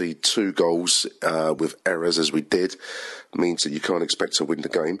concede 2 goals with errors as we did means that you can't expect to win the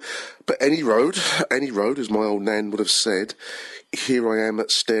game. But any road, as my old nan would have said. Here I am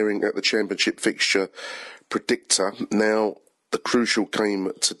staring at the championship fixture predictor. Now, the crucial game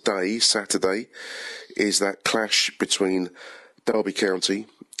today, Saturday, is that clash between Derby County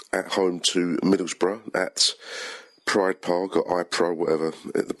at home to Middlesbrough at Pride Park, or iPro, whatever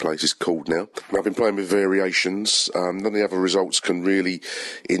the place is called now. I've been playing with variations. None of the other results can really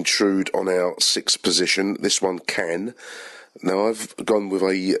intrude on our 6th position. This one can. Now, I've gone with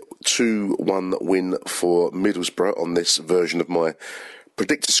a 2-1 win for Middlesbrough on this version of my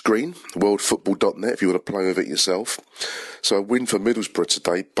predictor screen, worldfootball.net, if you want to play with it yourself. So a win for Middlesbrough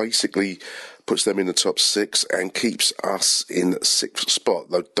today basically puts them in the top 6 and keeps us in 6th spot,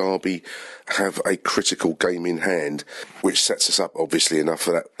 though Derby have a critical game in hand, which sets us up, obviously enough,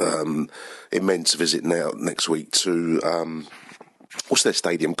 for that immense visit now next week to... what's their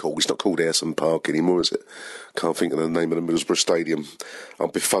stadium called? It's not called Ayresome Park anymore, is it? Can't think of the name of the Middlesbrough Stadium.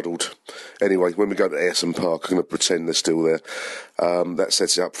 I'm befuddled. Anyway, when we go to Ayresome Park, I'm going to pretend they're still there. That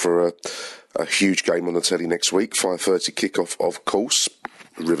sets it up for a huge game on the telly next week. 5:30 kickoff, of course.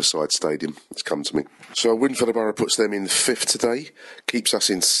 Riverside Stadium. It's come to me. So a win for the Borough puts them in 5th today, keeps us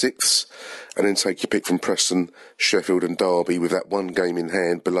in 6th, and then take your pick from Preston, Sheffield and Derby with that one game in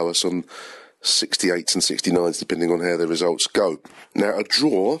hand below us on 68s and 69s, depending on how the results go. Now, a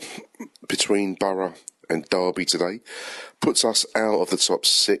draw between Borough and Derby today puts us out of the top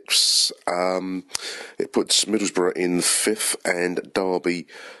 6. It puts Middlesbrough in 5th and Derby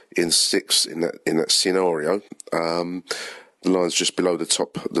in 6th in that scenario. The line's just below the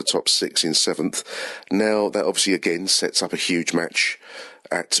top 6 in 7th. Now, that obviously again sets up a huge match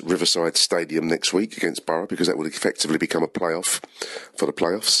at Riverside Stadium next week against Borough, because that would effectively become a playoff for the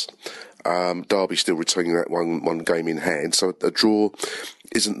playoffs. Derby still retaining that one game in hand, so a draw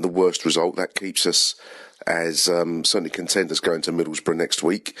isn't the worst result. That keeps us as certainly contenders going to Middlesbrough next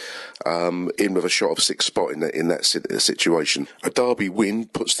week, in with a shot of 6th spot in that situation. A Derby win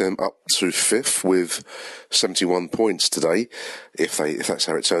puts them up to 5th with 71 points today, if that's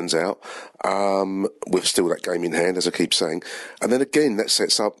how it turns out, with still that game in hand, as I keep saying. And then again, that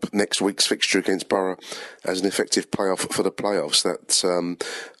sets up next week's fixture against Borough as an effective playoff for the playoffs. That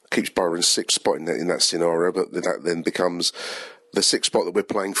keeps Borough in 6th spot in that scenario, but that then becomes the 6th spot that we're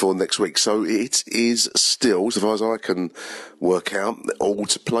playing for next week. So it is still, as far as I can work out, all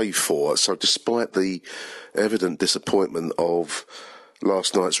to play for. So despite the evident disappointment of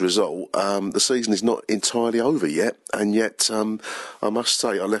last night's result, the season is not entirely over yet. And yet, I must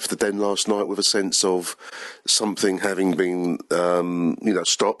say, I left the den last night with a sense of something having been,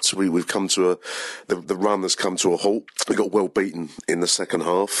 stopped. We've come to the run has come to a halt. We got well beaten in the second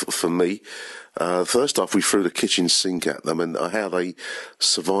half for me. First off, we threw the kitchen sink at them, and how they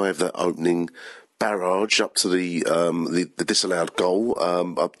survived that opening barrage up to the disallowed goal.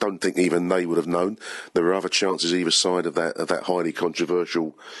 I don't think even they would have known. There were other chances either side of that highly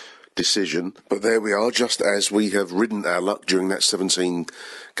controversial decision. But there we are, just as we have ridden our luck during that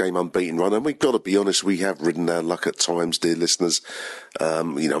 17-game unbeaten run. And we've got to be honest, we have ridden our luck at times, dear listeners.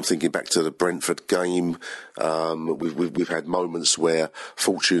 I'm thinking back to the Brentford game. We've had moments where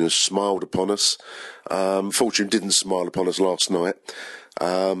fortune has smiled upon us. Fortune didn't smile upon us last night.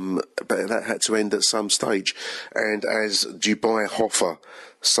 But that had to end at some stage. And as Dubai Hoffa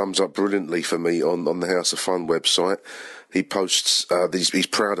sums up brilliantly for me on the House of Fun website, he posts, he's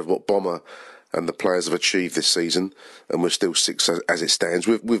proud of what Bomber and the players have achieved this season, and we're still 6th as it stands.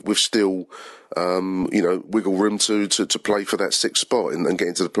 We've still, wiggle room to play for that 6th spot and get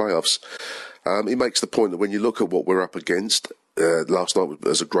into the playoffs. He makes the point that when you look at what we're up against, last night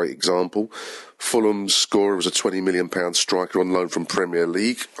was a great example. Fulham's scorer was a £20 million striker on loan from Premier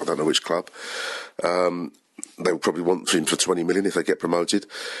League. I don't know which club. They will probably want him for 20 million if they get promoted.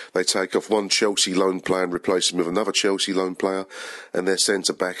 They take off one Chelsea loan player and replace him with another Chelsea loan player, and their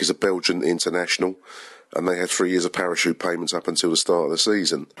centre-back is a Belgian international, and they had 3 years of parachute payments up until the start of the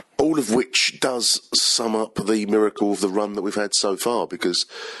season. All of which does sum up the miracle of the run that we've had so far, because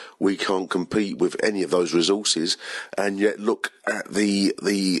we can't compete with any of those resources, and yet look at the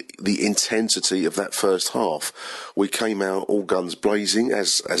intensity of that first half. We came out all guns blazing,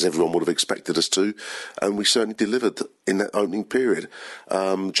 as everyone would have expected us to, and we certainly delivered in that opening period.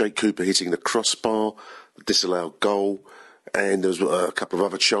 Jake Cooper hitting the crossbar, disallowed goal, and there was a couple of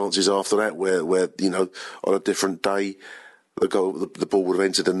other chances after that where on a different day the ball would have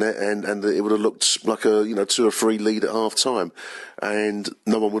entered the net and it would have looked like a 2 or 3 lead at half time, and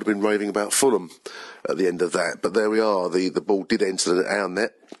no one would have been raving about Fulham at the end of that. But there we are, the ball did enter our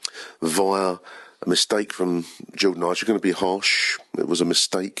net via a mistake from Jordan Archer. Going to be harsh, it was a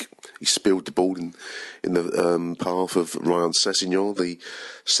mistake. He spilled the ball in the path of Ryan Sessegnon, the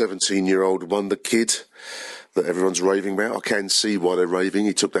 17-year-old wonder kid that everyone's raving about. I can see why they're raving.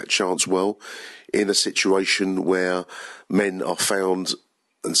 He took that chance well in a situation where men are found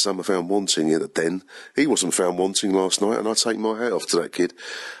and some are found wanting in the den. He wasn't found wanting last night, and I take my hat off to that kid.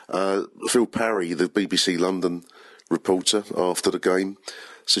 Phil Parry, the BBC London reporter, after the game,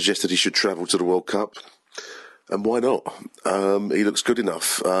 suggested he should travel to the World Cup. And why not? He looks good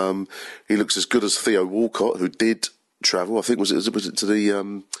enough. He looks as good as Theo Walcott, who did travel. I think was it to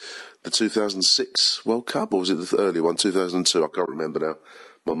the 2006 World Cup, or was it the earlier one, 2002? I can't remember now.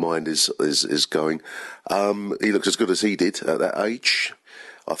 My mind is going. He looks as good as he did at that age.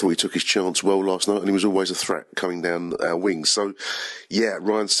 I thought he took his chance well last night, and he was always a threat coming down our wings. So, yeah,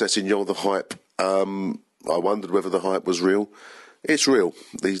 Ryan Sessegnon, the hype. I wondered whether the hype was real. It's real.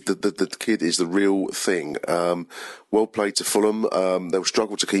 The kid is the real thing. Well played to Fulham. They'll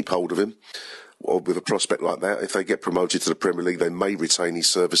struggle to keep hold of him. Or with a prospect like that, if they get promoted to the Premier League, they may retain his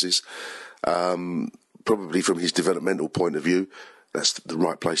services. Probably from his developmental point of view, that's the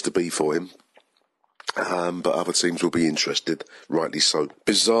right place to be for him. But other teams will be interested, rightly so.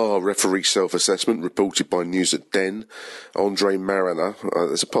 Bizarre referee self-assessment reported by News at Den. Andre Mariner,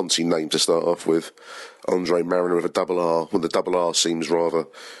 there's a Ponzi name to start off with. Andre Mariner with a double R. Well, the double R seems rather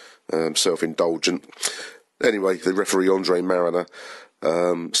self-indulgent. Anyway, the referee Andre Mariner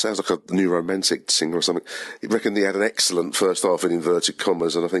sounds like a new romantic singer or something. He reckoned he had an excellent first half in inverted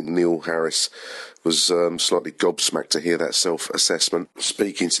commas, and I think Neil Harris was slightly gobsmacked to hear that self-assessment.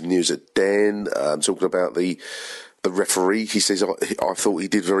 Speaking to News at Den, talking about the referee, he says, I thought he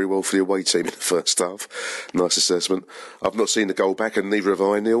did very well for the away team in the first half. Nice assessment. I've not seen the goal back, and neither have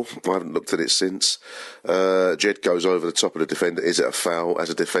I, Neil. I haven't looked at it since. Jed goes over the top of the defender. Is it a foul? As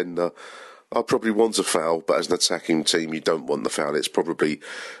a defender, I probably want a foul, but as an attacking team, you don't want the foul. It's probably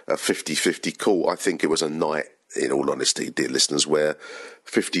a 50-50 call. I think it was a night, in all honesty, dear listeners, where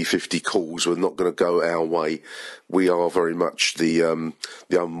 50-50 calls were not going to go our way. We are very much the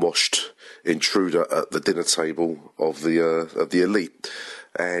unwashed intruder at the dinner table of the elite.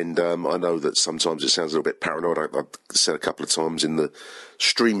 And I know that sometimes it sounds a little bit paranoid. I've said a couple of times in the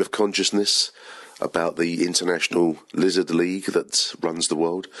stream of consciousness about the International Lizard League that runs the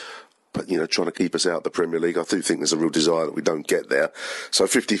world. But, trying to keep us out of the Premier League, I do think there's a real desire that we don't get there. So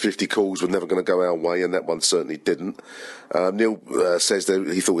 50-50 calls were never going to go our way, and that one certainly didn't. Neil says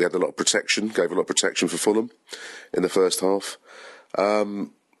that he thought we had a lot of protection, gave a lot of protection for Fulham in the first half.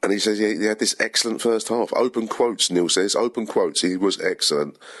 And he says he had this excellent first half. Open quotes, Neil says. Open quotes. He was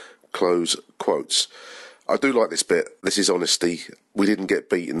excellent. Close quotes. I do like this bit. This is honesty. We didn't get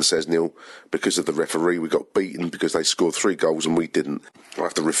beaten, says Neil, because of the referee. We got beaten because they scored 3 goals and we didn't. I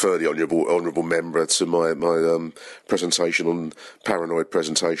have to refer the honourable member to my presentation on paranoid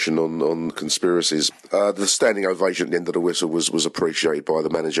presentation on conspiracies. The standing ovation at the end of the whistle was appreciated by the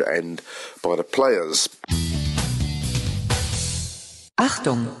manager and by the players.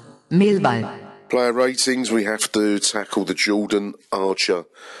 Achtung, Millwall. Player ratings. We have to tackle the Jordan Archer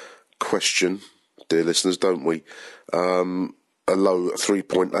question, dear listeners, don't we? A low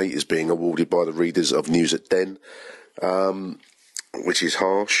 3.8 is being awarded by the readers of News at Den, which is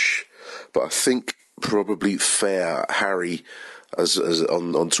harsh, but I think probably fair. Harry, as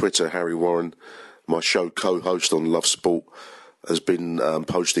on Twitter, Harry Warren, my show co-host on Love Sport, has been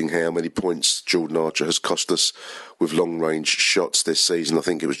posting how many points Jordan Archer has cost us with long-range shots this season. I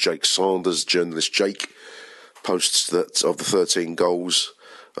think it was Jake Sanders, journalist Jake, posts that of the 13 goals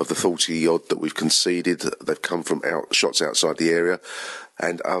of the 40-odd that we've conceded, they've come from shots outside the area.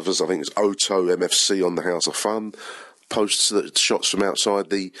 And others, I think it's Oto MFC on the House of Fun, posts that shots from outside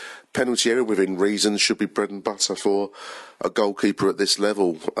the penalty area within reason should be bread and butter for a goalkeeper at this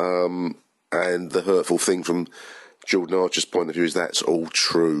level. And the hurtful thing from Jordan Archer's point of view is that's all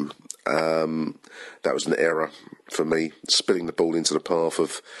true. That was an error for me, spilling the ball into the path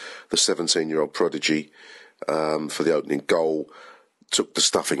of the 17-year-old prodigy for the opening goal. Took the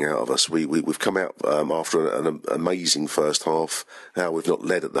stuffing out of us. We've come out after an amazing first half. How we've not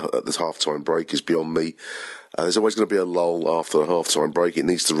led at the half-time break is beyond me. There's always going to be a lull after the half-time break. It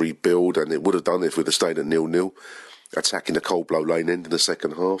needs to rebuild, and it would have done if we'd have stayed at 0-0, attacking the Cold Blow Lane end in the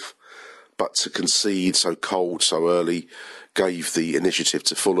second half. But to concede so cold, so early, gave the initiative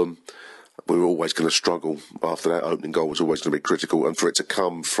to Fulham. We were always going to struggle. After that opening goal was always going to be critical, and for it to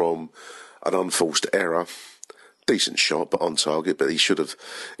come from an unforced error. Decent shot, but on target. But he should have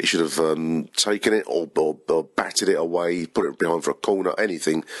taken it or batted it away, put it behind for a corner,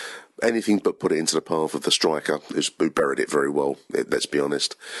 anything but put it into the path of the striker who buried it very well. Let's be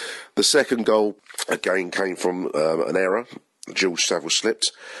honest. The second goal again came from an error. George Saville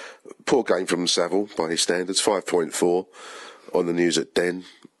slipped. Poor game from Saville by his standards. 5.4 on the News at Den,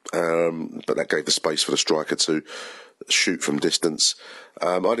 but that gave the space for the striker to shoot from distance.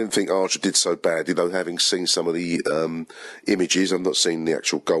 I didn't think Archer did so badly, though, having seen some of the images. I've not seen the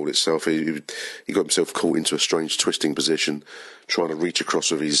actual goal itself. He got himself caught into a strange twisting position, trying to reach across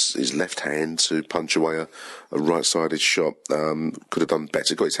with his left hand to punch away a right-sided shot. Could have done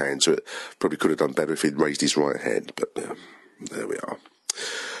better, got his hand to it. Probably could have done better if he'd raised his right hand, but there we are.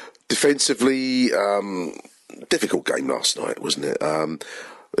 Defensively, difficult game last night, wasn't it?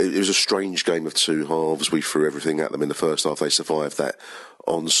 It was a strange game of two halves. We threw everything at them in the first half. They survived that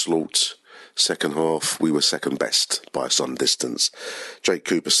onslaught. Second half, we were second best by some distance. Jake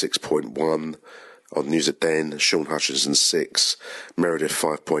Cooper 6.1 on News at Den, Sean Hutchinson 6, Meredith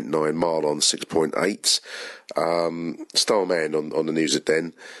 5.9, Marlon 6.8. Starman on the News at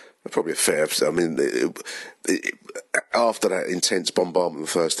Den, probably a fair. I mean, after that intense bombardment in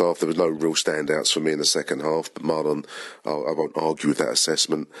the first half, there was no real standouts for me in the second half. But Marlon, I won't argue with that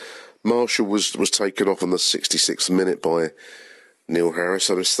assessment. Marshall was taken off on the 66th minute by Neil Harris,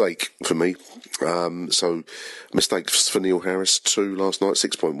 a mistake for me. So, mistakes for Neil Harris, 2 last night,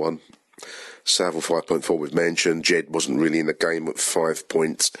 6.1. Saville 5.4 we've mentioned. Jed wasn't really in the game at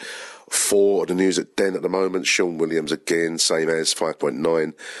 5.4 on the News at Den at the moment. Sean Williams again, same as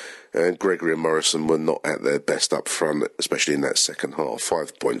 5.9. And Gregory and Morrison were not at their best up front, especially in that second half.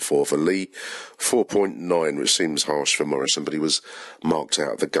 5.4 for Lee, 4.9, which seems harsh for Morrison, but he was marked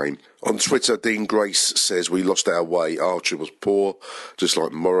out of the game. On Twitter, Dean Grace says, we lost our way. Archer was poor, just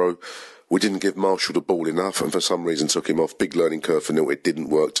like Morrow. We didn't give Marshall the ball enough, and for some reason took him off. Big learning curve for Neil. It didn't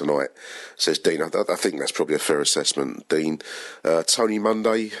work tonight, says Dean. I think that's probably a fair assessment, Dean. Tony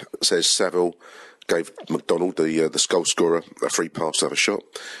Monday says Saville gave McDonald, the goal scorer, a free pass to have a shot.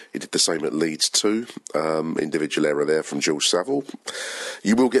 He did the same at Leeds too. Individual error there from George Saville.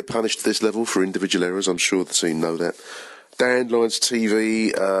 You will get punished at this level for individual errors. I'm sure the team know that. Dan, Lions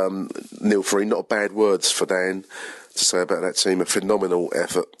TV, Neil Free, not bad words for Dan to say about that team. A phenomenal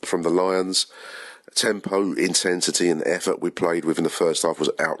effort from the Lions. Tempo, intensity and effort we played with in the first half was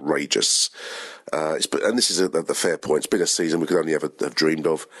outrageous. And this is the fair point. It's been a season we could only ever have dreamed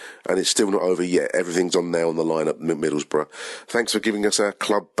of, and it's still not over yet. Everything's on now on the line at Middlesbrough. Thanks for giving us our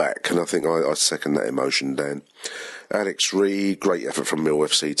club back, and I think I second that emotion, Dan. Alex Reed, great effort from Mill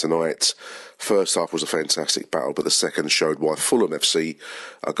FC tonight. First half was a fantastic battle, but the second showed why Fulham FC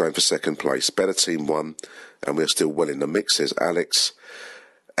are going for second place. Better team won, and we're still well in the mix, says Alex.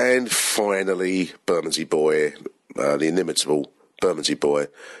 And finally, Bermondsey Boy, the inimitable Bermondsey Boy,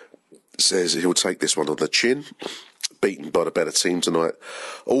 says he'll take this one on the chin. Beaten by the better team tonight.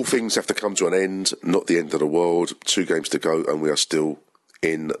 All things have to come to an end, not the end of the world. 2 games to go, and we are still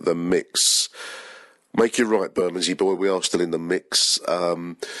in the mix. Make you right, Bermondsey Boy, we are still in the mix.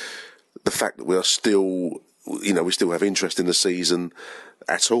 The fact that we are still, we still have interest in the season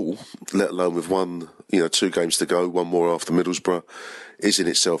at all, let alone with 2 games to go, 1 more after Middlesbrough, is in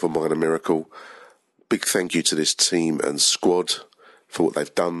itself a minor miracle. Big thank you to this team and squad for what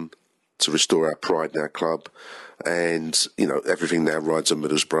they've done to restore our pride in our club. And, everything now rides on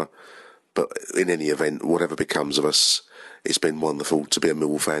Middlesbrough. But in any event, whatever becomes of us, it's been wonderful to be a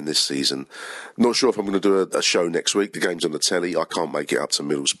Millwall fan this season. Not sure if I'm going to do a show next week. The game's on the telly. I can't make it up to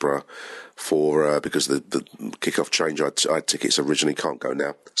Middlesbrough because the kick-off change. I had tickets originally, can't go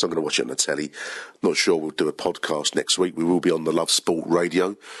now. So I'm going to watch it on the telly. Not sure we'll do a podcast next week. We will be on the Love Sport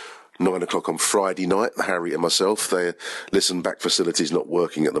Radio. 9 o'clock on Friday night, Harry and myself. Their listen back facility's not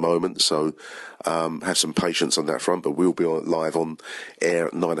working at the moment, so have some patience on that front, but we'll be live on air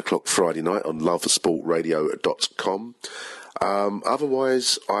at 9 o'clock Friday night on lovesportradio.com.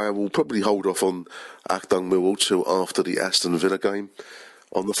 Otherwise, I will probably hold off on Achtung Millwall till after the Aston Villa game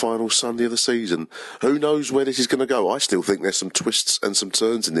on the final Sunday of the season. Who knows where this is going to go? I still think there's some twists and some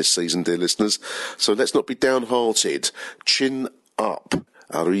turns in this season, dear listeners, so let's not be downhearted. Chin up.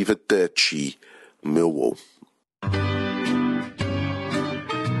 Arrivederci, Millwall.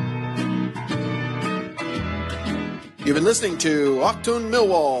 You've been listening to Achtung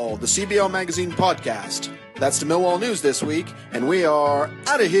Millwall, the CBL Magazine podcast. That's the Millwall news this week, and we are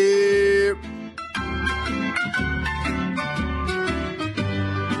out of here.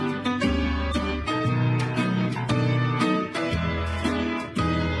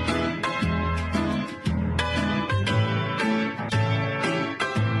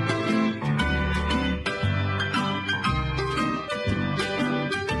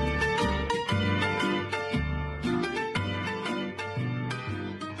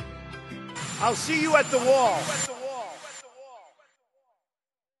 I'll see you at the wall.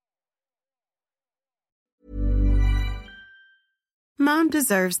 Mom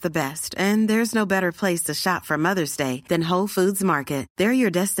deserves the best, and there's no better place to shop for Mother's Day than Whole Foods Market. They're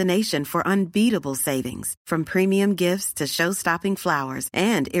your destination for unbeatable savings, from premium gifts to show-stopping flowers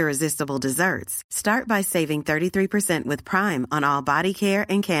and irresistible desserts. Start by saving 33% with Prime on all body care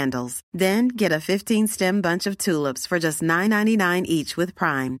and candles. Then get a 15-stem bunch of tulips for just $9.99 each with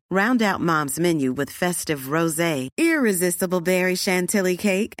Prime. Round out Mom's menu with festive rosé, irresistible berry chantilly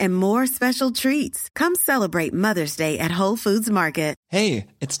cake, and more special treats. Come celebrate Mother's Day at Whole Foods Market. Hey,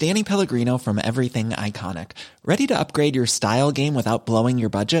 it's Danny Pellegrino from Everything Iconic. Ready to upgrade your style game without blowing your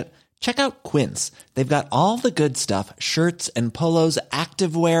budget? Check out Quince. They've got all the good stuff, shirts and polos,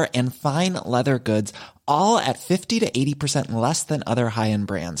 activewear, and fine leather goods, all at 50 to 80% less than other high-end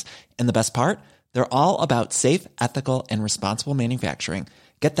brands. And the best part? They're all about safe, ethical, and responsible manufacturing.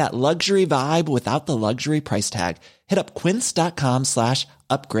 Get that luxury vibe without the luxury price tag. Hit up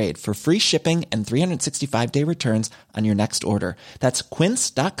quince.com/upgrade for free shipping and 365-day returns on your next order. That's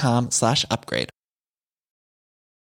quince.com/upgrade.